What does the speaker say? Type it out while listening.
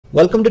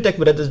Welcome to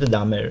TechBrothers with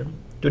Amir.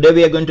 Today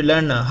we are going to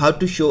learn how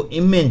to show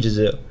images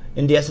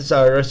in the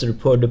SSRS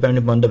report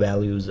depending upon the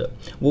values.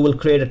 We will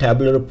create a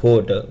tabular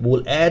report. We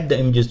will add the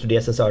images to the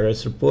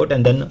SSRS report,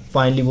 and then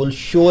finally we'll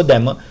show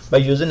them by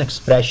using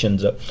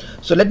expressions.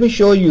 So let me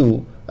show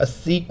you a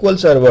SQL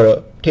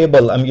Server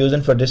table I'm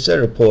using for this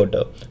report.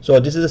 So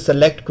this is a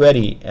select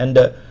query, and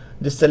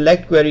this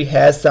select query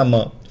has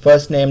some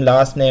first name,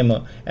 last name,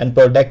 and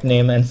product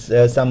name, and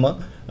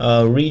some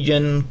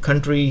region,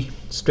 country,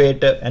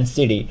 state, and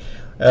city.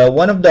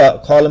 One of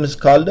the columns is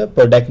called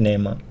product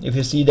name. If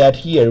you see that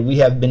here, we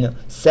have been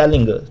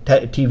selling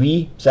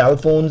TV, cell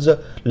phones,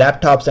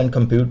 laptops, and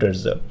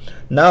computers.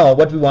 Now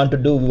what we want to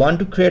do, we want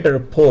to create a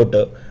report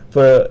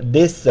for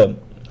this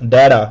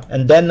data,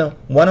 and then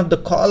one of the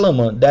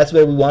column, that's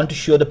where we want to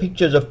show the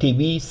pictures of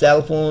TV,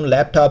 cell phone,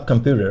 laptop,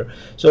 computer.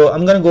 So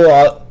I'm going to go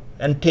out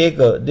and take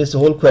this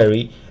whole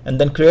query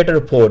and then create a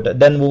report.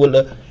 Then we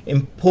will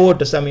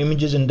import some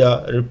images in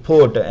the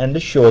report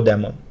and show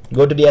them.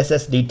 Go to the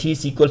SSDT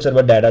SQL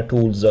Server Data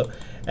Tools,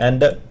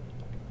 and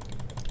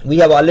we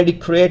have already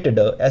created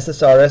a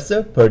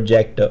SSRS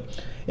project.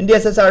 In the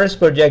SSRS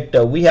project,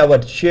 we have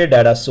a shared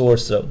data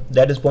source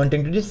that is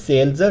pointing to the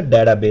sales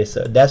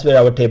database. That's where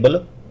our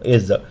table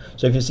is.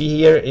 So if you see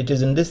here, it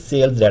is in this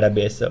sales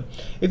database.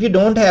 If you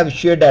don't have a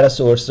shared data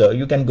source,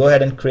 you can go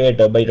ahead and create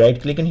by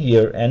right clicking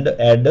here and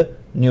add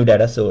new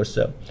data source.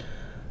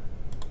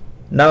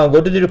 Now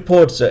go to the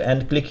reports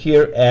and click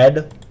here,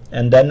 add,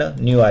 and then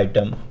new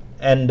item,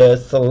 and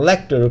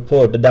select a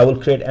report that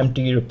will create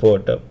empty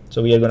report.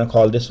 So we are going to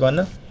call this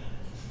one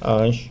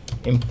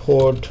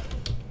import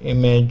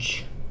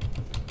image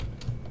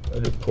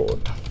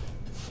report.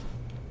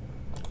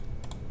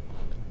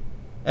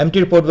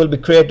 Empty report will be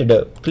created.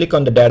 Click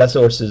on the data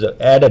sources,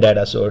 add a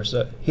data source.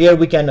 Here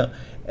we can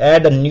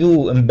add a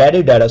new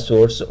embedded data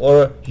source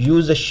or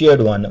use a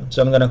shared one.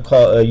 So I'm going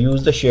to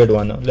use the shared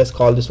one. Let's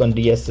call this one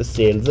DS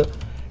sales,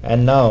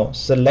 and now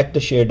select the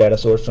shared data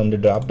source from the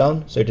drop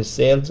down. So it is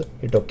sales.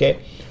 Hit OK.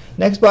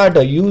 Next part,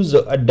 use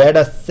a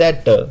data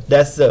set,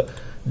 that's the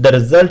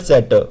result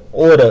set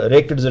or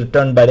records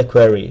returned by the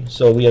query.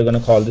 So we are going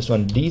to call this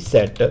one D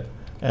set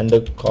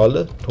and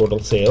call total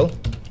sale.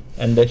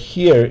 And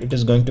here it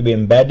is going to be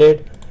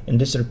embedded in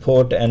this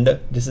report, and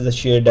this is a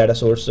shared data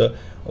source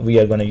we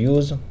are going to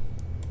use.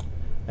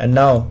 And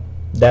now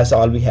that's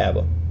all we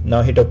have.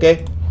 Now hit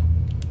OK.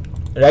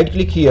 Right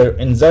click here,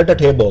 insert a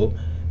table,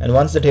 and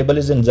once the table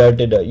is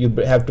inserted, you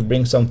have to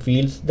bring some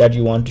fields that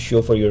you want to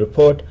show for your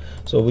report.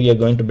 So we are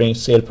going to bring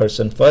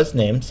salesperson first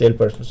name,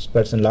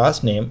 salesperson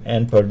last name,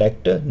 and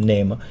product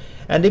name.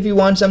 And if you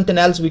want something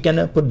else, we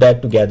can put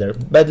that together,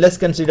 but let's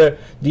consider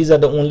these are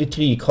the only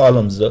three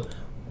columns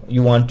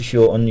you want to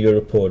show on your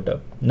report.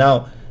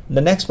 Now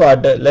the next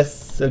part,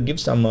 let's give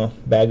some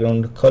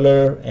background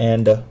color,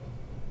 and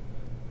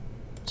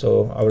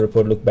so our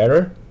report look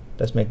better.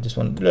 Let's make this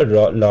one a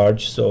little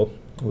large so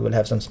we will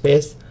have some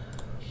space.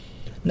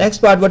 Next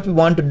part, what we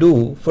want to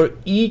do for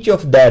each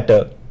of that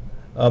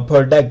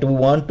product, we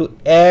want to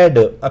add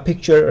a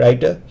picture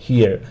right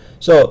here.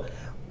 So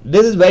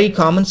this is very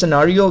common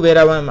scenario where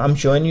I'm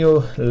showing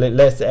you.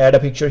 Let's add a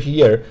picture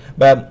here,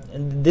 but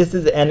this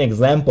is an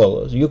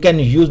example. You can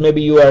use,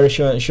 maybe you are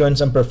showing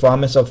some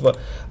performance of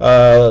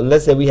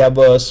let's say we have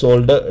a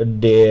sold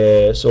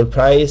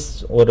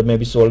price or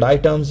maybe sold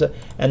items,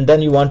 and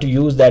then you want to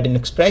use that in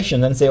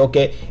expression and say,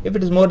 okay, if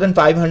it is more than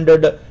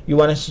 500, you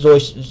want to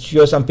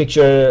show some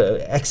picture,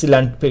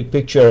 excellent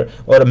picture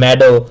or a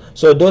medal.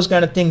 So those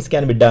kind of things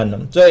can be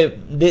done. So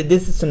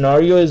this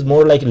scenario is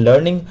more like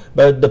learning,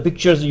 but the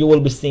pictures you will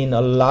be seen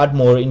a lot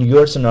more in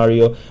your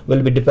scenario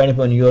will be depending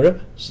upon your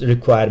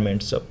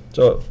requirements.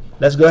 So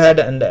let's go ahead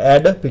and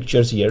add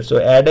pictures here. So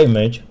add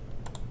image.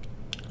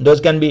 Those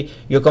can be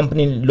your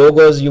company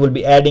logos you will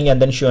be adding and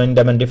then showing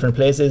them in different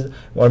places,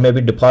 or maybe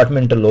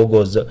departmental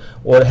logos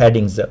or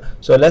headings.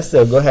 So let's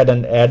go ahead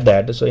and add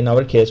that. So in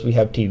our case, we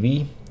have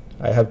TV.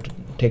 I have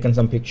taken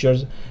some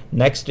pictures.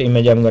 Next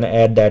image, I'm going to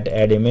add that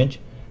add image,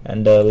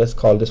 and let's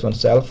call this one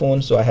cell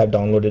phone. So I have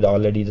downloaded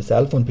already the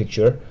cell phone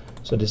picture.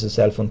 So this is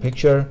cell phone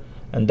picture,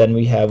 and then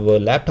we have a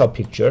laptop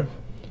picture.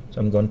 So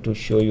I'm going to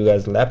show you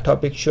guys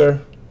laptop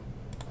picture,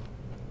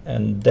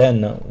 and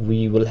then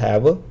we will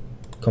have a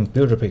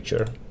computer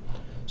picture.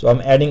 So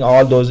I'm adding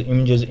all those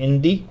images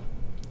in the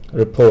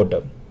report.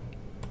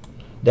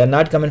 They're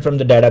not coming from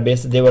the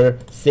database, they were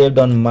saved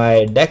on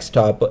my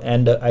desktop,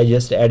 and I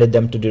just added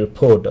them to the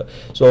report.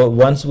 So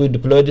once we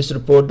deploy this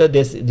report,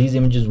 these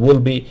images will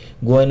be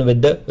going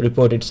with the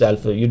report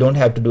itself. You don't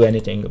have to do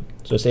anything.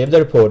 So save the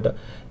report.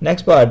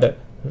 Next part,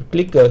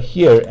 click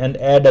here and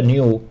add a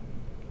new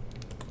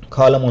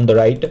column on the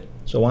right.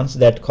 So once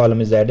that column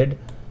is added,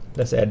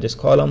 let's add this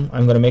column.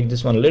 I'm going to make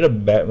this one a little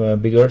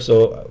bigger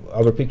so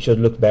our pictures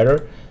look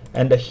better.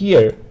 And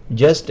here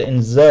just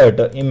insert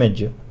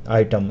image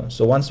item.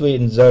 So once we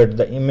insert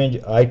the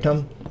image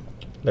item,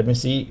 let me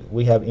see,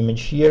 we have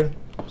image here.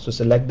 So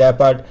select that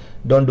part,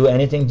 don't do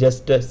anything,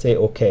 just say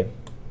OK.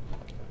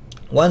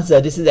 Once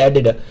this is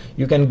added,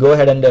 you can go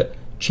ahead and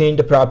change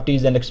the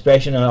properties and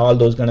expression and all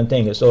those kind of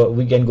things. So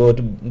we can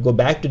go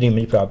back to the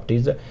image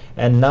properties,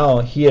 and now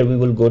here we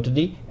will go to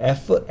the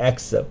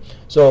FX.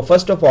 So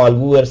first of all,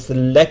 we are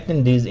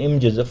selecting these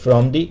images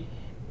from the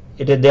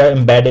they are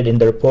embedded in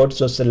the report.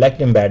 So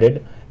select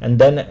embedded and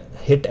then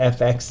hit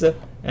FX,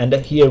 and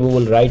here we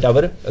will write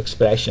our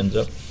expressions.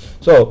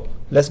 So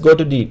let's go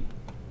to the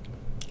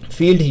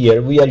field.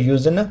 Here we are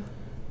using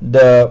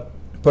the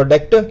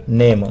product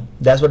name,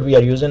 that's what we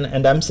are using,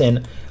 and I'm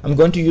saying I'm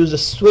going to use a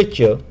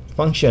switch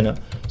function.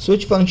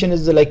 Switch function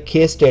is like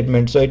case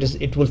statement, so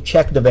it will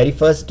check the very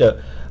first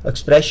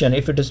expression.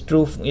 If it is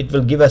true, it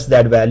will give us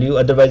that value,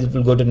 otherwise it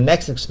will go to the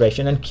next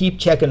expression and keep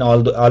checking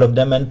all of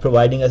them and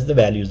providing us the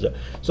values.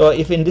 So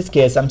if in this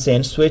case I'm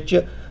saying switch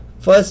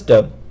first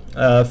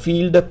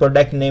field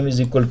product name is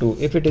equal to,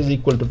 if it is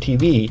equal to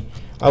TV,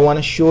 I want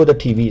to show the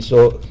TV,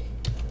 so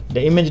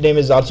the image name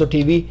is also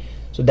TV.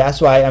 So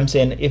that's why I'm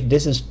saying if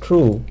this is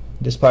true,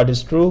 this part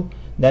is true,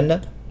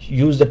 then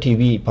use the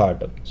TV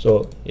part.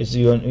 So it's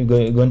you're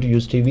going to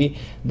use TV.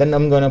 Then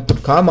I'm going to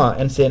put comma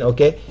and saying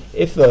okay,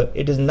 if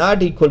it is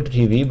not equal to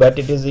TV but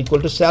it is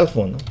equal to cell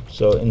phone,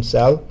 so in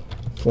cell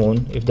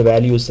phone, if the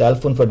value is cell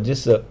phone for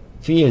this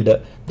field,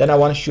 then I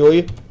want to show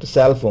you the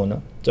cell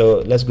phone. So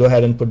let's go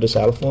ahead and put the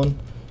cell phone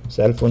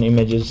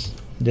images,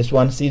 this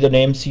one. See the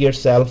names here,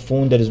 cell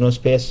phone, there is no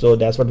space, so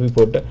that's what we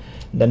put.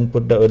 Then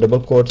put the double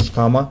quotes,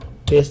 comma,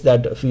 paste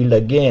that field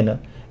again,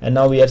 and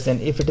now we are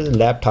saying if it is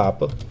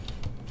laptop,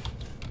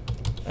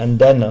 and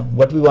then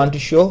what we want to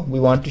show, we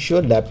want to show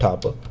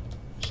laptop,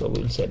 so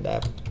we'll say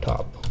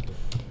laptop.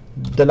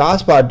 The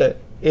last part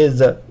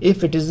is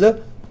if it is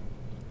a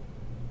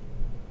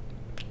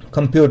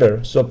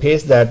computer, so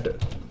paste that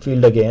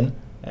field again,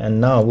 and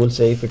now we'll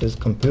say if it is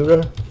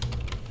computer,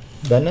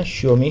 then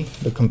show me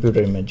the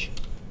computer image.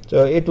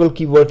 So it will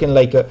keep working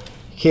like a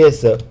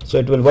case, so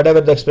it will, whatever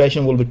the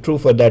expression will be true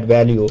for that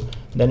value,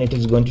 then it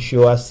is going to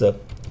show us.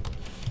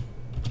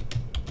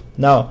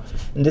 Now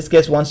in this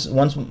case, once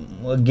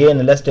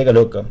again let's take a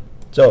look.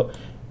 So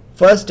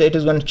first it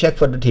is going to check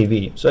for the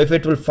TV. So if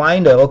it will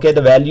find okay,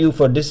 the value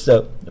for this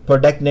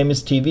product name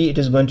is TV, it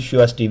is going to show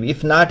us TV.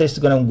 If not, it's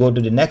going to go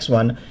to the next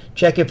one,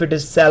 check if it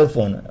is cell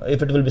phone.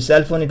 If it will be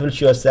cell phone, it will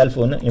show a cell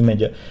phone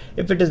image.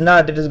 If it is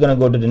not, it is going to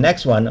go to the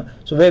next one.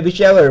 So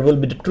whichever will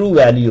be the true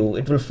value,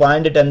 it will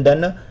find it and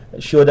then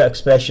show the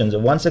expressions.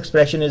 Once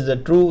expression is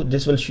true,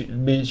 this will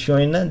be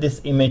showing this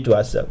image to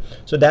us.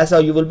 So that's how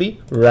you will be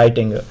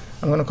writing.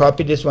 I'm going to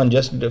copy this one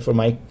just for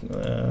my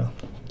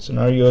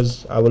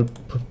scenarios. I will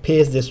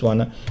paste this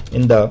one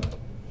in the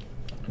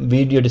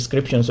video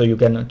description so you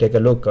can take a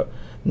look.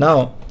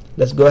 Now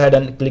let's go ahead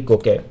and click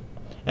OK,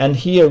 and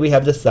here we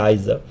have the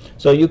size.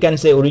 So you can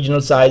say original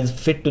size,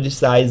 fit to the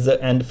size,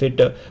 and fit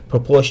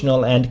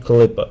proportional and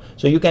clip.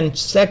 So you can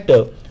set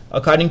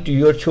according to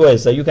your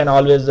choice. You can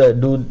always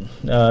do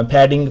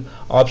padding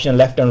option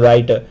left and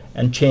right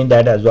and change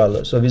that as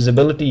well. So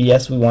visibility,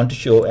 yes, we want to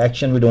show.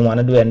 Action, we don't want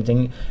to do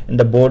anything. In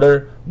the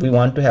border, we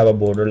want to have a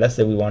border. Let's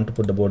say we want to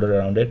put the border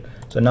around it.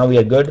 So now we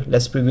are good.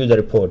 Let's preview the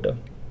report.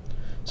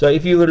 So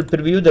if you will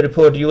preview the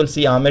report, you will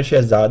see Amir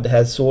Shahzad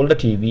has sold a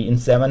TV in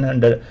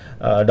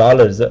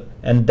 $700,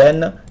 and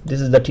then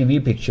this is the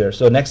TV picture.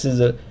 So next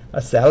is a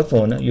cell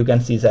phone. You can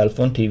see cell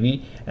phone,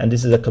 TV, and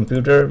this is a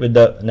computer with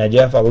the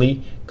Najaf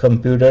Ali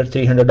computer,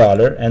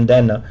 $300, and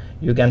then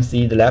you can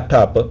see the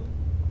laptop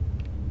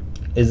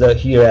is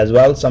here as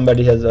well.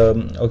 Somebody has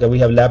okay, we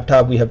have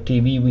laptop, we have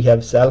TV, we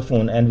have cell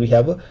phone, and we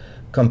have a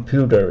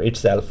computer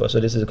itself. So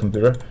this is a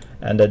computer,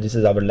 and this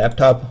is our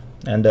laptop,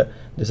 and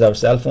this is our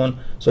cell phone.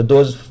 So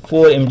those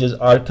 4 images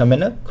are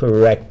coming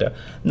correct.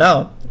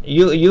 Now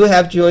you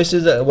have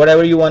choices,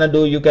 whatever you want to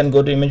do. You can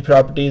go to image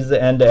properties,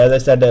 and as I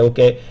said,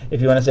 okay,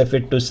 if you want to say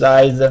fit to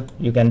size,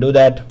 you can do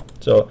that.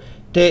 So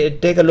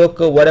take a look,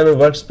 whatever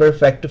works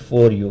perfect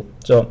for you.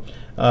 So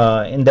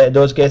in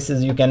those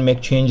cases, you can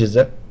make changes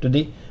to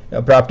the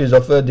properties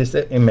of this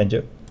image.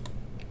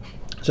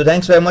 So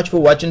thanks very much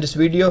for watching this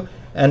video,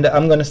 and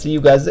I'm gonna see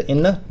you guys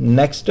in the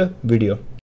next video.